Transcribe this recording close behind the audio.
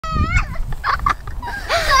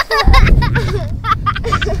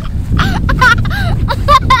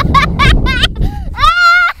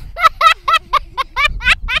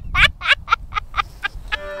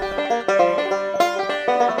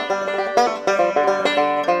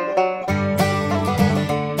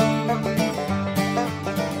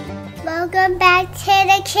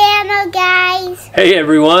Hey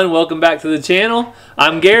everyone, welcome back to the channel.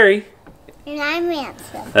 I'm Gary. And I'm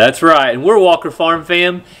Ransom. That's right, and we're Walker Farm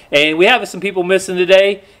Fam, and we have some people missing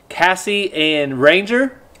today. Cassie and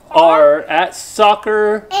Ranger are at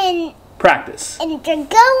soccer practice. And they're going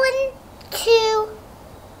to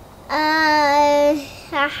a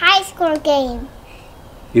high school game.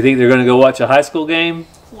 You think they're going to go watch a high school game?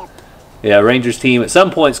 Yep. Yeah, Ranger's team at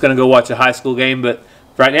some point is going to go watch a high school game, but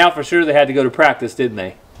right now for sure they had to go to practice, didn't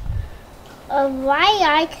they? Why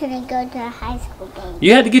I couldn't go to a high school game?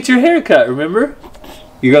 You had to get your hair cut, remember?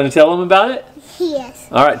 You're going to tell them about it? Yes.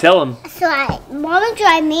 All right, tell them. So Mom and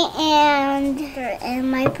Dad, me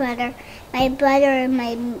and my brother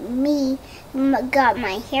and me got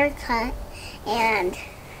my hair cut, and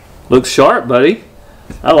Looks sharp, buddy.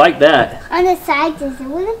 I like that. on the sides it's a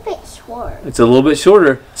little bit short. It's a little bit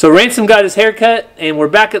shorter. So Ransom got his hair cut, and we're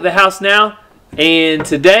back at the house now. And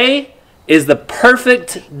today is the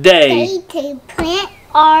perfect day to plant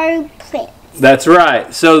our plants. That's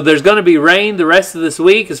right. So there's going to be rain the rest of this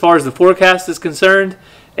week as far as the forecast is concerned.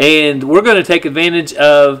 And we're going to take advantage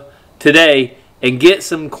of today and get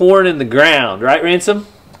some corn in the ground. Right, Ransom?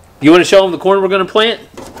 You want to show them the corn we're going to plant?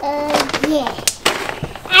 Yeah.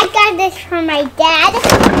 I got this from my dad.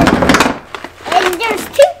 And there's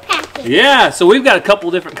 2 packets. Yeah, so we've got a couple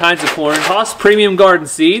different kinds of corn. HOSS Premium Garden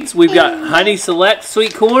Seeds. We've got Honey Select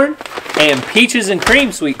Sweet Corn and Peaches and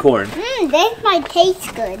Cream Sweet Corn. This might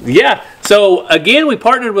taste good. Yeah, so again, we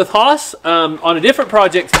partnered with HOSS on a different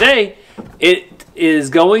project today. It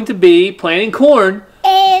is going to be planting corn.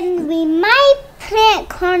 And we might plant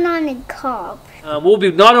corn on the cob. We'll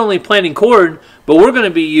be not only planting corn, but we're going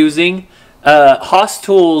to be using HOSS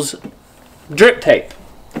Tools drip tape.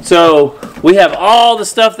 So we have all the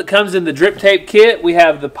stuff that comes in the drip tape kit. We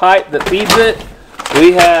have the pipe that feeds it.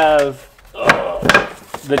 We have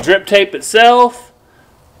the drip tape itself.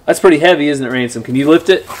 That's pretty heavy, isn't it, Ransom? Can you lift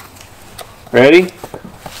it? Ready?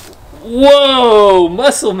 Whoa,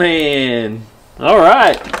 muscle man. All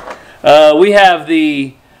right. We have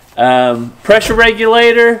the pressure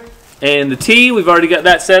regulator and the T. We've already got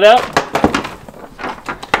that set up.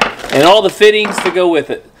 And all the fittings to go with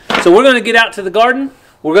it. So we're going to get out to the garden.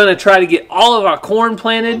 We're going to try to get all of our corn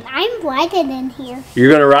planted. And I'm riding in here. You're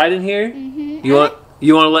going to ride in here? Mm-hmm. You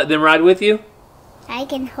want to let them ride with you? I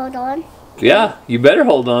can hold on. Yeah, you better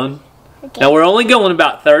hold on. Okay. Now we're only going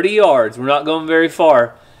about 30 yards. We're not going very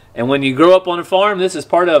far. And when you grow up on a farm, this is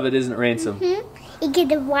part of it, isn't it, Ransom? Mm-hmm. You get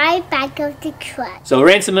the ride back of the truck. So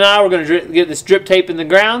Ransom and I, we're going to get this drip tape in the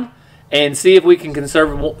ground and see if we can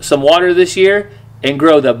conserve some water this year and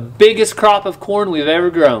grow the biggest crop of corn we've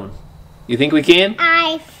ever grown. You think we can?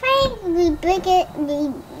 I think we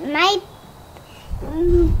might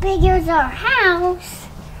bigger our house.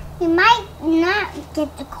 We might not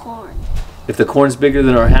get the corn. If the corn's bigger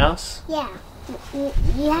than our house? Yeah.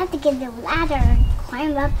 You have to get the ladder and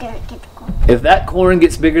climb up there and get the corn. If that corn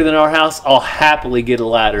gets bigger than our house, I'll happily get a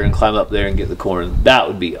ladder and climb up there and get the corn. That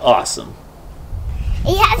would be awesome.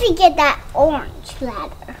 You have to get that orange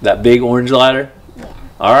ladder. That big orange ladder? Yeah.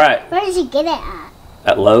 All right. Where did you get it at?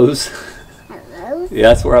 At Lowe's? At Lowe's? Yeah,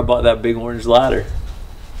 that's where I bought that big orange ladder.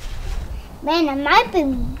 Man, it might be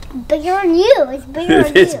bigger than you. It's bigger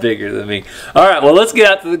than you. It's bigger than me. All right, well, let's get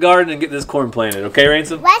out to the garden and get this corn planted. Okay,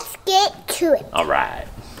 Ransom? Let's get to it. All right.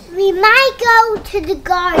 We might go to the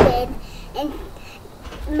garden, and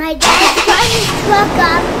my dad's driving his truck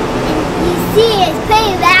up, and you see it's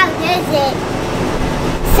pretty loud, is it?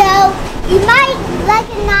 So you might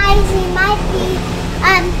recognize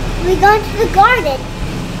we're going to the garden.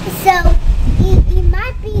 So you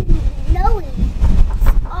might be knowing.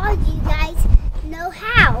 All you guys know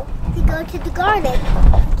how to go to the garden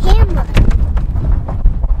on camera.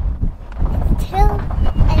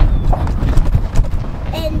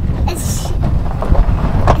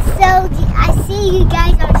 So I see you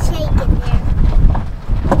guys are shaking there.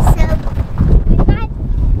 So we might.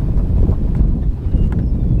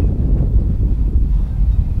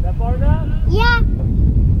 That far enough? Yeah.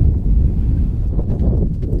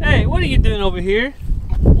 Hey, what are you doing over here?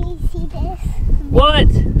 Do you see this? What?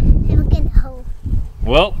 I'm gonna hold.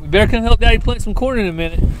 Well, we better come help Daddy plant some corn in a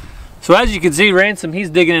minute. So as you can see, Ransom, he's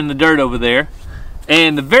digging in the dirt over there.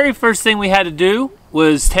 And the very first thing we had to do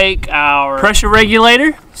was take our pressure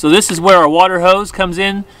regulator. So this is where our water hose comes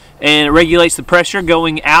in and it regulates the pressure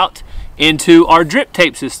going out into our drip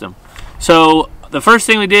tape system. So the first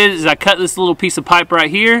thing we did is I cut this little piece of pipe right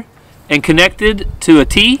here and connected to a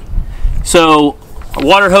T. So our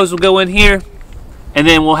water hose will go in here, and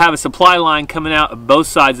then we'll have a supply line coming out of both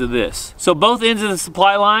sides of this. So both ends of the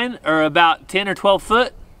supply line are about 10 or 12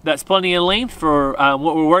 foot. That's plenty of length for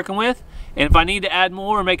what we're working with. And if I need to add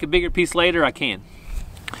more or make a bigger piece later, I can.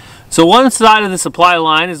 So one side of the supply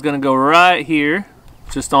line is going to go right here,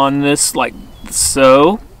 just on this like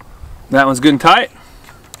so. That one's good and tight.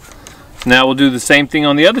 Now we'll do the same thing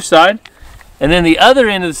on the other side. And then the other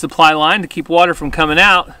end of the supply line, to keep water from coming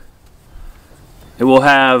out, it will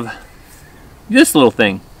have this little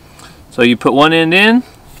thing. So you put one end in,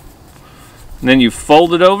 and then you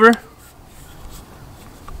fold it over.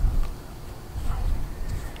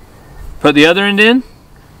 Put the other end in,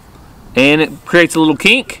 and it creates a little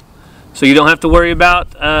kink, so you don't have to worry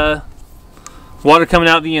about water coming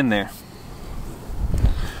out the end there.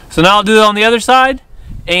 So now I'll do it on the other side,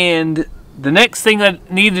 and the next thing that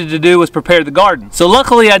I needed to do was prepare the garden. So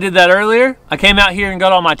luckily I did that earlier. I came out here and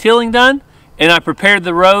got all my tilling done, and I prepared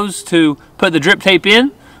the rows to put the drip tape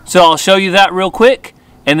in. So I'll show you that real quick,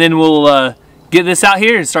 and then we'll get this out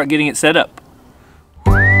here and start getting it set up.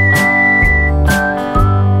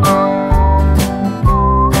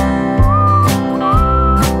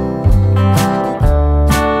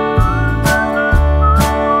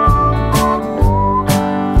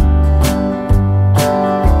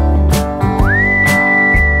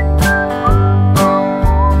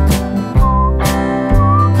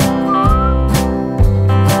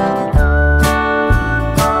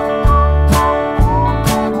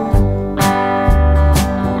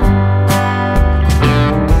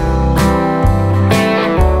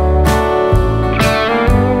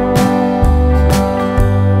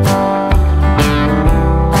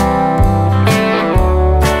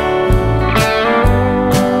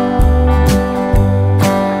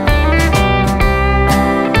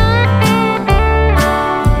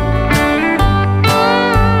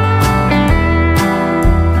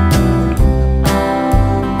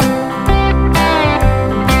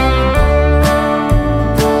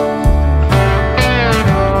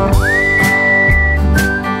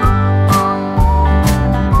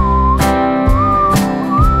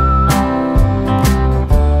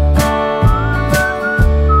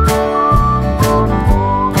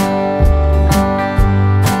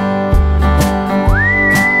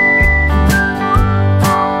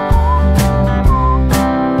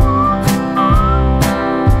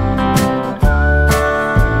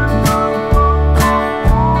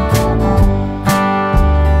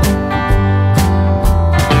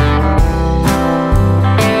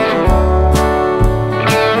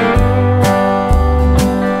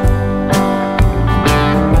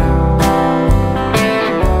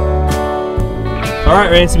 All right,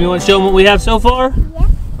 Ransom, you want to show them what we have so far? Yeah.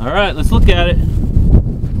 All right, let's look at it.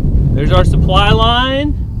 There's our supply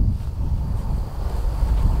line.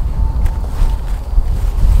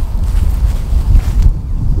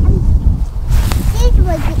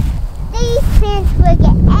 These plants will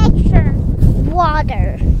get extra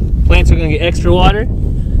water. Plants are going to get extra water.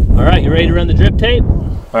 All right, you ready to run the drip tape?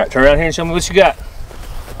 All right, turn around here and show me what you got.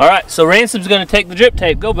 All right, so Ransom's going to take the drip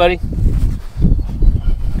tape. Go, buddy.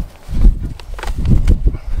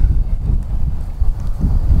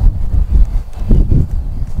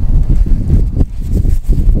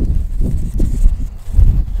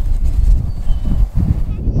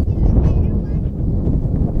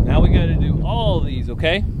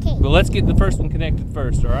 Okay? But let's get the first one connected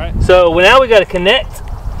first, all right? So now we got to connect.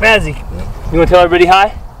 Mazzy, you want to tell everybody hi?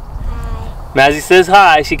 Hi. Mazzy says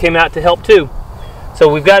hi. She came out to help too.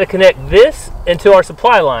 So we've got to connect this into our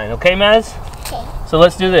supply line, okay, Maz? Okay. So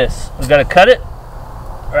let's do this. We've got to cut it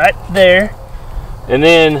right there, and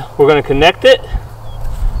then we're going to connect it.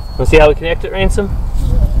 Let's see how we connect it, Ransom?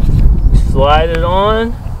 Slide it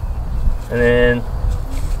on, and then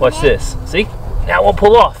watch this. See? Now we'll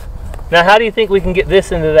pull off. Now, how do you think we can get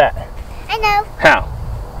this into that? I know. How?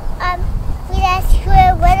 We got to screw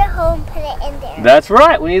it with a hole and put it in there. That's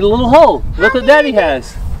right. We need a little hole. Look what Daddy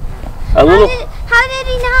has. How did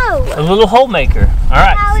he know? A little hole maker. All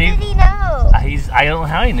right. How did he know? I don't know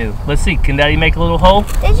how he knew. Let's see. Can Daddy make a little hole?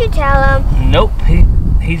 Did you tell him? Nope.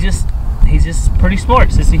 He's just pretty smart,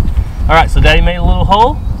 Sissy. All right. So Daddy made a little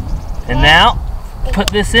hole, and now put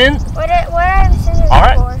this in. What are the scissors for? All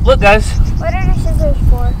right. Look, guys. What are the scissors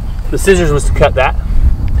for? The scissors was to cut that.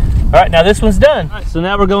 All right, now this one's done. All right, so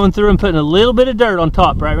now we're going through and putting a little bit of dirt on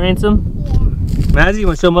top, right, Ransom? Yeah. Mazzy, you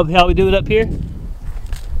want to show them up how we do it up here?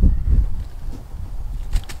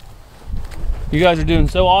 You guys are doing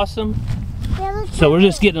so awesome. Yeah, so we're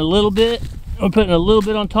just getting a little bit, we're putting a little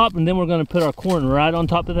bit on top, and then we're going to put our corn right on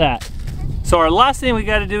top of that. So our last thing we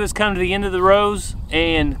got to do is come to the end of the rows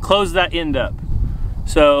and close that end up.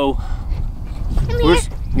 So,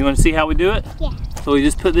 you want to see how we do it? Yeah. So we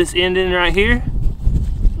just put this end in right here,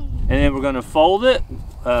 and then we're going to fold it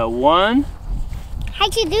 1.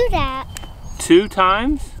 How'd you do that? 2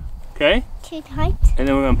 times. Okay. Too tight. And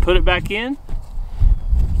then we're gonna put it back in,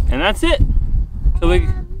 and that's it. So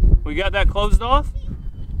we got that closed off,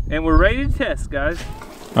 and we're ready to test, guys.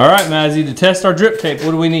 All right, Mazzy, to test our drip tape, what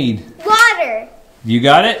do we need? Water. You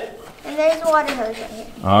got it? And there's a water hose right here.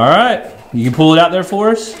 All right, you can pull it out there for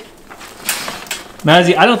us?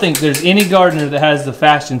 Mazzy, I don't think there's any gardener that has the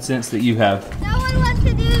fashion sense that you have. No one wants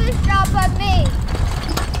to do this job but me.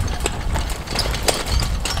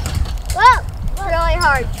 Whoa! It's really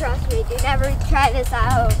hard, trust me. Do never try this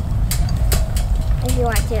at home. If you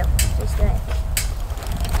want to, just do it.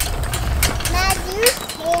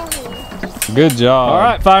 Good job. All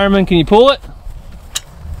right, fireman, can you pull it?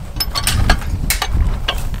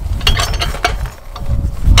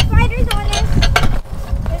 Spiders on it.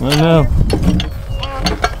 I know.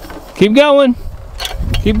 Keep going.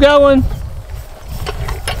 Keep going.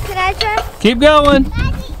 Can I try? Keep going.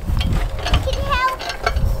 Daddy, can you help?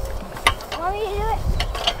 Want me to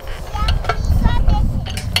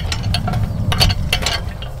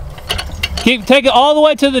do it? Take it all the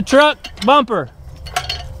way to the truck bumper.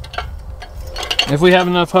 If we have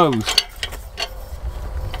enough hose.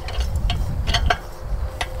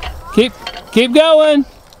 Keep going.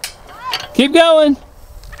 Keep going.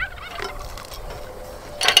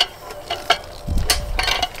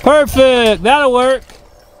 Perfect, that'll work.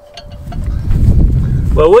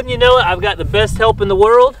 Well, wouldn't you know it, I've got the best help in the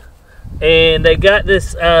world, and they got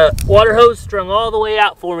this water hose strung all the way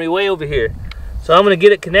out for me way over here. So I'm gonna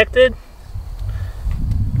get it connected,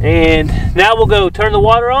 and now we'll go turn the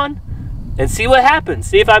water on and see what happens.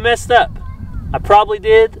 See if I messed up. I probably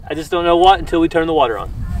did, I just don't know what until we turn the water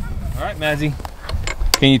on. All right, Mazzy,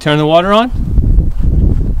 can you turn the water on?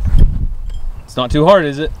 It's not too hard,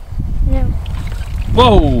 is it? No.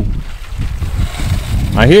 Whoa!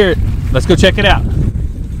 I hear it. Let's go check it out.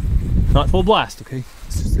 Not full blast, okay?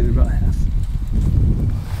 Let's just do about half.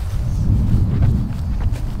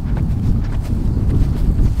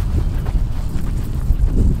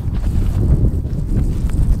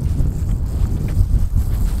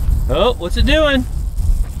 Oh, what's it doing?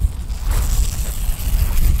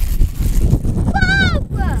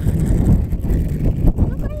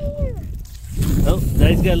 Oh,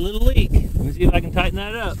 Daddy's got a little leak. Let me see if I can tighten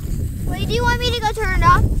that up. Wait, do you want me to go turn it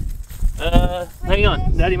off? Hang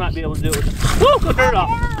on. Daddy might be able to do it. Woo! Go turn it off.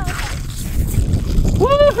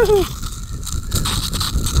 Woo!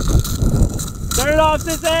 Turn it off,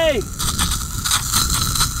 Sissy!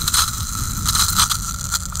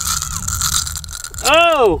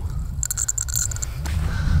 Oh!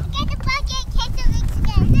 Get the bucket, catch the leaks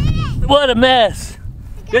again. What a mess.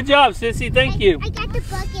 Good job, Sissy. Thank you. I got the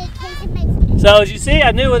bucket in case it makes. So as you see,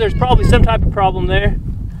 I knew there's probably some type of problem there.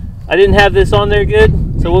 I didn't have this on there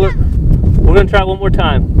good, so we're gonna try one more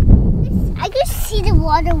time. I can see the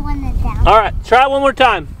water running down. All right, try one more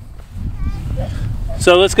time.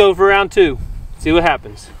 So let's go for round 2. See what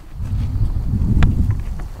happens.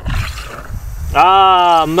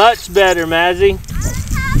 Ah, much better, Mazzy.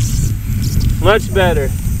 Much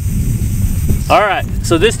better. All right,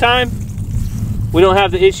 so this time we don't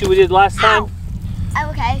have the issue we did last time.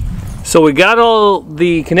 Oh, okay. So we got all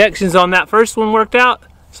the connections on that first one worked out.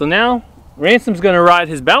 So now Ransom's gonna ride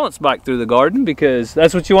his balance bike through the garden because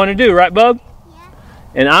that's what you want to do, right, Bub? Yeah.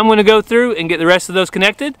 And I'm gonna go through and get the rest of those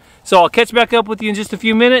connected. So I'll catch back up with you in just a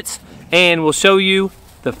few minutes and we'll show you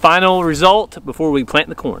the final result before we plant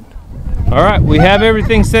the corn. All right, we have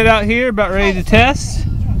everything set out here, about ready to test.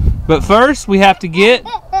 But first we have to get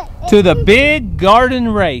to the big garden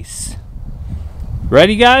race.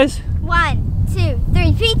 Ready, guys? 1, 2,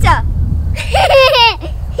 3, pizza.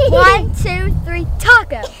 1, 2, 3,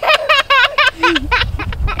 taco. 1,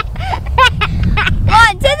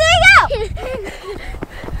 2, 3, go!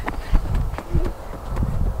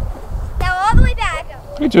 Now all the way back.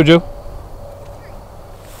 Hey, Jojo.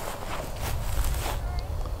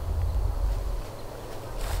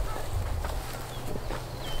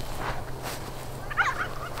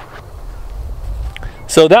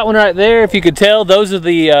 So that one right there, if you could tell, those are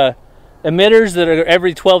the emitters that are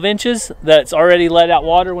every 12 inches that's already let out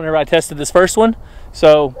water whenever I tested this first one.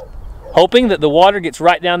 So hoping that the water gets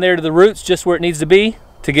right down there to the roots just where it needs to be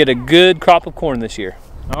to get a good crop of corn this year.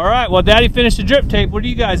 All right, well, Daddy finished the drip tape. What are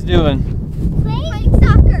you guys doing? Playing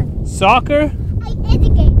soccer. Soccer?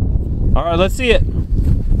 Irrigate. All right, let's see it.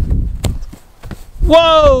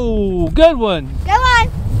 Whoa, good one. Go on.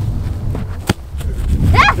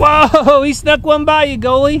 Whoa, he snuck one by you,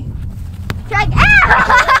 goalie. Try.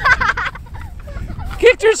 Ah!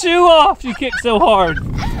 Kicked your shoe off. You kicked so hard.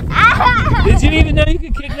 Did you even know you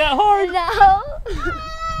could kick that hard? No.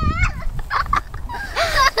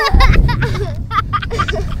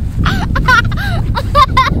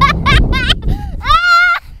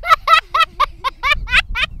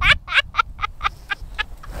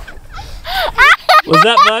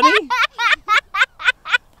 Was that funny?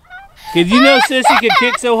 Did you know Sissy could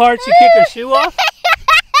kick so hard she kicked her shoe off?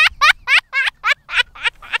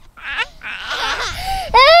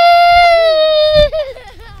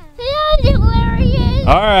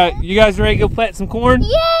 Alright, you guys ready to go plant some corn?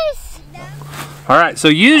 Yes! Alright, so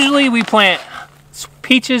usually we plant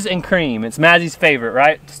peaches and cream. It's Mazzie's favorite,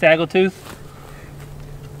 right? Snaggletooth?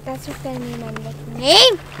 That's what's gonna be my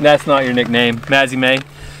nickname. That's not your nickname, Mazzie May.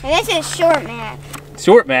 And this is Short Mag.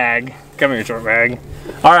 Short Mag. Come here, Short Mag.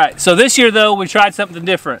 Alright, so this year though, we tried something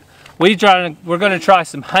different. We're going to try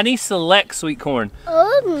some Honey Select sweet corn.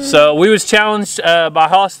 Oh. So we was challenged by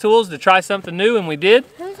HOSS Tools to try something new, and we did.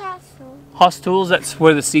 Who's HOSS Tools? HOSS Tools, that's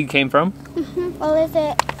where the seed came from. Well, is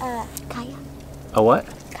it Kaya? A what?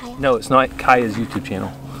 Kaya. No, it's not Kaya's YouTube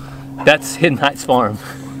channel. That's Hidden Heights Farm.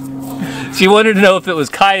 She wanted to know if it was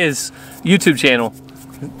Kaya's YouTube channel,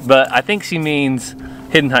 but I think she means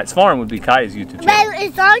Hidden Heights Farm would be Kaya's YouTube channel. But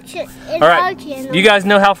it's our channel. You guys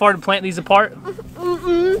know how far to plant these apart?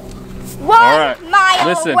 1 mile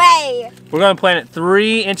away. We're going to plant it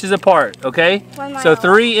 3 inches apart, okay? 1 mile so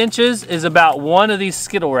 3 inches is about one of these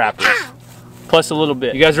Skittle wrappers, plus a little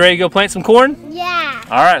bit. You guys ready to go plant some corn? Yeah.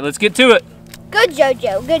 All right, let's get to it. Good,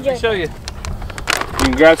 Jojo. Good, Jojo. I'll show you. You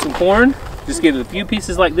can grab some corn. Just get a few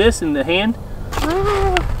pieces like this in the hand.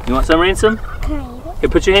 You want some, Ransom? Can I eat it? Here,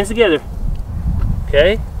 put your hands together.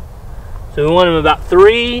 Okay. So we want them about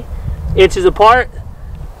 3 inches apart.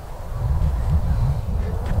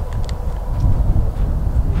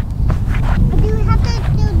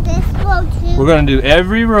 We're going to do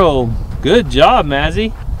every row. Good job,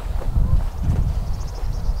 Mazzie.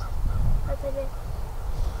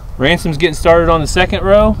 Ransom's getting started on the second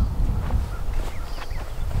row.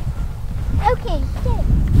 Okay, good.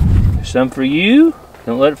 There's some for you.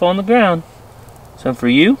 Don't let it fall on the ground. Some for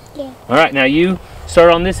you. Yeah. All right, now you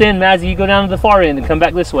start on this end. Mazzie, you go down to the far end and come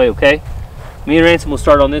back this way, okay? Me and Ransom will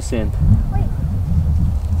start on this end. Wait.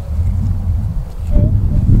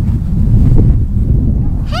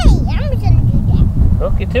 Hey, I'm gonna do that.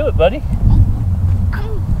 Well, get to it, buddy.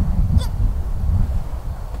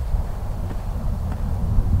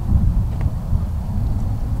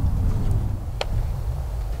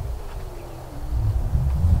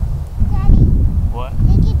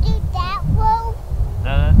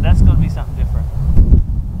 That's going to be something different.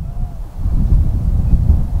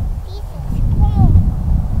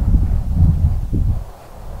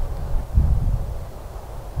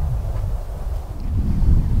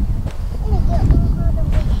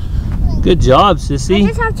 Good job, Sissy. I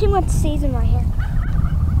just have too much seeds in my hair.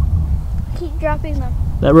 Keep dropping them.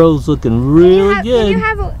 That roll's looking really good.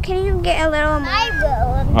 Can you get a little more? I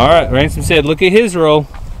will. All right, Ransom said, look at his roll.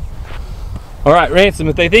 All right, Ransom,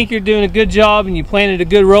 if they think you're doing a good job and you planted a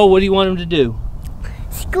good roll, what do you want them to do?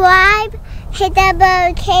 Subscribe, hit that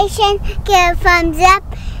notification, give a thumbs up,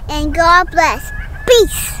 and God bless.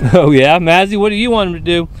 Peace. Oh yeah, Mazzie, what do you want them to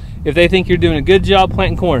do if they think you're doing a good job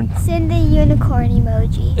planting corn? Send a unicorn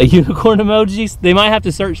emoji. A unicorn emoji? They might have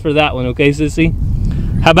to search for that one, okay, Sissy?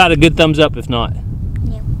 How about a good thumbs up if not?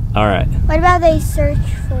 Yeah. All right. What about they search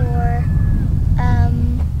for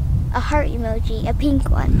a heart emoji, a pink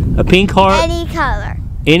one? A pink heart? Any color.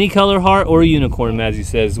 Any color heart or a unicorn, Mazzie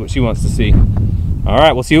says, what she wants to see. All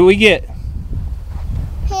right, we'll see what we get.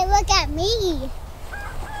 Hey, look at me.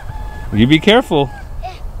 You be careful.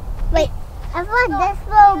 Wait, I thought this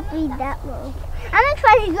will be that low. I'm gonna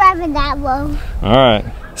try to grab it that low. All right.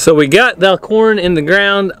 So we got the corn in the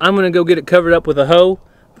ground. I'm gonna go get it covered up with a hoe.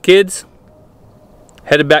 Kids,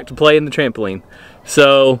 headed back to play in the trampoline.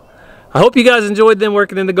 So I hope you guys enjoyed them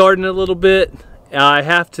working in the garden a little bit. I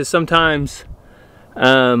have to sometimes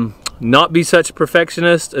not be such a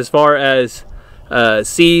perfectionist as far as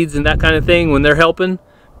seeds and that kind of thing when they're helping,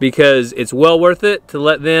 because it's well worth it to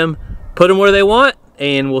let them put them where they want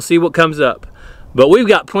and we'll see what comes up. But we've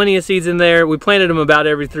got plenty of seeds in there. We planted them about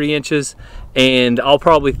every 3 inches and I'll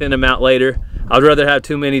probably thin them out later. I'd rather have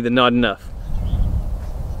too many than not enough.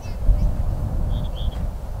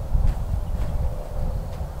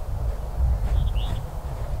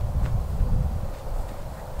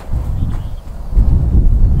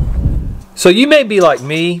 So you may be like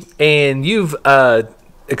me and you've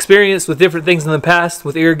experienced with different things in the past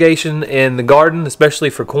with irrigation in the garden, especially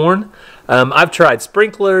for corn. I've tried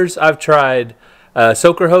sprinklers, I've tried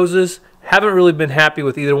soaker hoses, haven't really been happy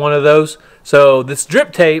with either one of those. So this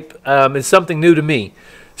drip tape is something new to me.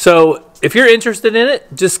 So if you're interested in it,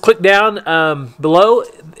 just click down below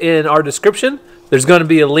in our description. There's going to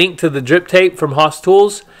be a link to the drip tape from HOSS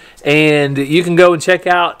Tools and you can go and check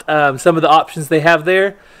out some of the options they have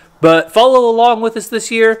there. But follow along with us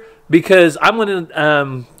this year. because I'm going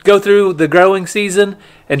to go through the growing season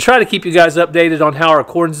and try to keep you guys updated on how our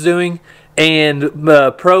corn's doing and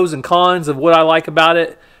the pros and cons of what I like about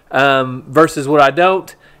it versus what I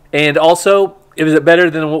don't. And also, is it better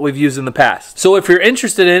than what we've used in the past? So if you're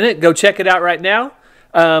interested in it, go check it out right now.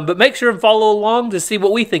 But make sure and follow along to see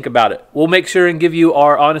what we think about it. We'll make sure and give you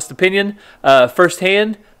our honest opinion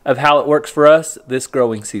firsthand of how it works for us this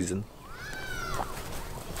growing season.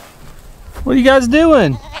 What are you guys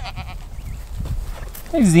doing?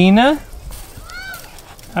 Hey, Xena.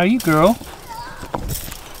 How are you, girl?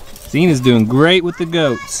 Xena's doing great with the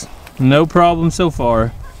goats. No problem so far.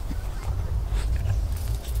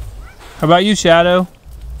 How about you, Shadow?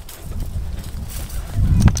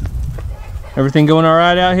 Everything going all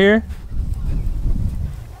right out here?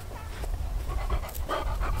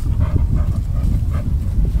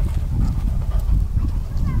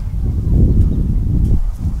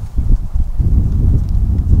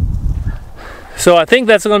 So I think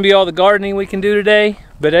that's going to be all the gardening we can do today.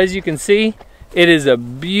 But as you can see, it is a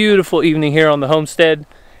beautiful evening here on the homestead,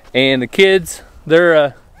 and the kids, they're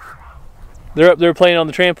up there playing on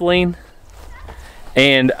the trampoline.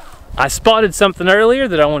 And I spotted something earlier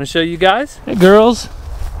that I want to show you guys. Hey, girls.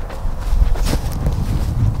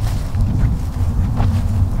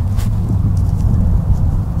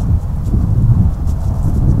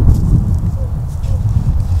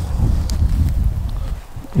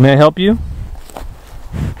 May I help you?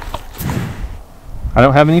 I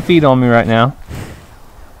don't have any feed on me right now,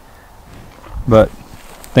 but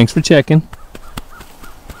thanks for checking.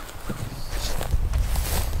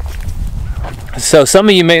 So some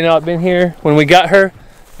of you may not have been here when we got her,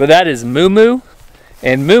 but that is Moo Moo,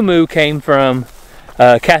 and Moo Moo came from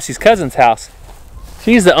Cassie's cousin's house.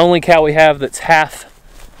 She's the only cow we have that's half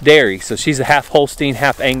dairy, so she's a half Holstein,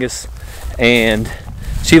 half Angus, and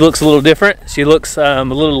she looks a little different. She looks a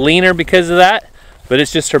little leaner because of that, but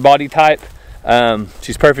it's just her body type.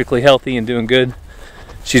 She's perfectly healthy and doing good.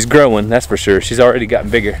 She's growing, that's for sure. She's already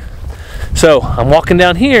gotten bigger. So I'm walking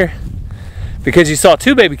down here because you saw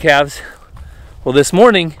 2 baby calves. Well, this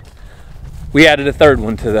morning we added a 3rd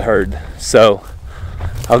one to the herd. So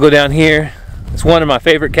I'll go down here. It's one of my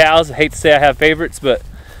favorite cows. I hate to say I have favorites, but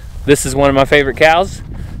this is one of my favorite cows.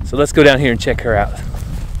 So let's go down here and check her out.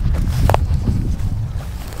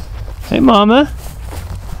 Hey, Mama.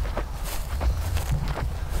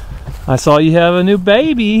 I saw you have a new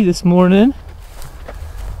baby this morning.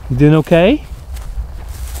 You doing okay?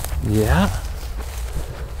 Yeah.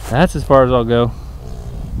 That's as far as I'll go.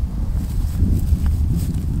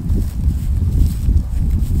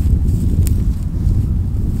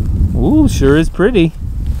 Ooh, sure is pretty.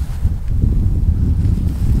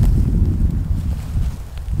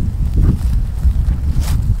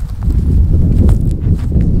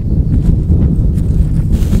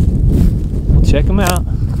 We'll check them out.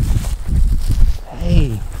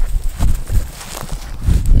 Hey.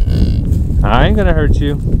 I ain't gonna hurt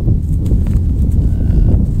you.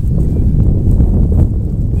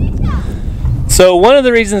 So one of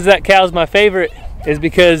the reasons that cow's my favorite is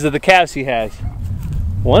because of the calves she has.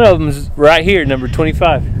 One of them's right here, number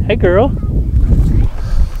 25. Hey, girl.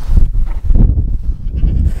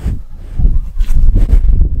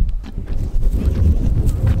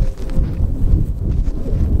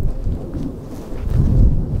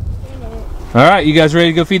 All right, you guys ready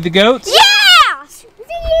to go feed the goats? Yeah!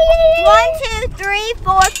 1, 2, 3,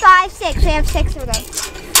 4, 5, 6. We have 6 of them.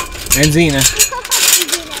 And Xena.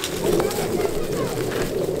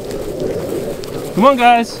 Come on,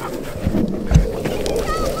 guys.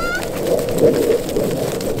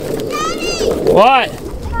 What?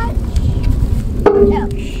 No.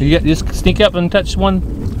 You just sneak up and touch one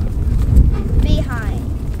Behind.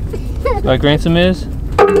 like Ransom is?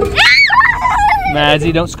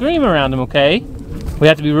 Mazzy, don't scream around him, okay? We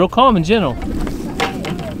have to be real calm and gentle.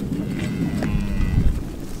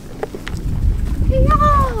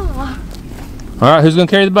 No. Alright, who's gonna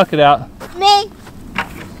carry the bucket out? Me.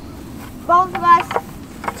 Both of us.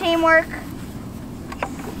 Teamwork.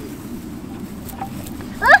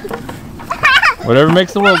 Whatever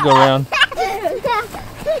makes the world go round.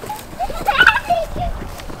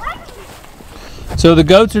 So the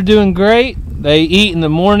goats are doing great. They eat in the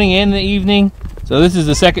morning and the evening. So this is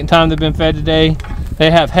the 2nd time they've been fed today. They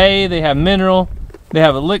have hay, they have mineral, they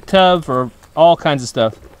have a lick tub for all kinds of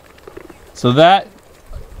stuff. So that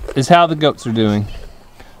is how the goats are doing.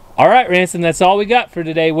 All right, Ransom, that's all we got for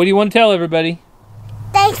today. What do you want to tell everybody?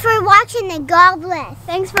 Thanks for watching and God bless.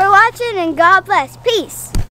 Thanks for watching and God bless. Peace.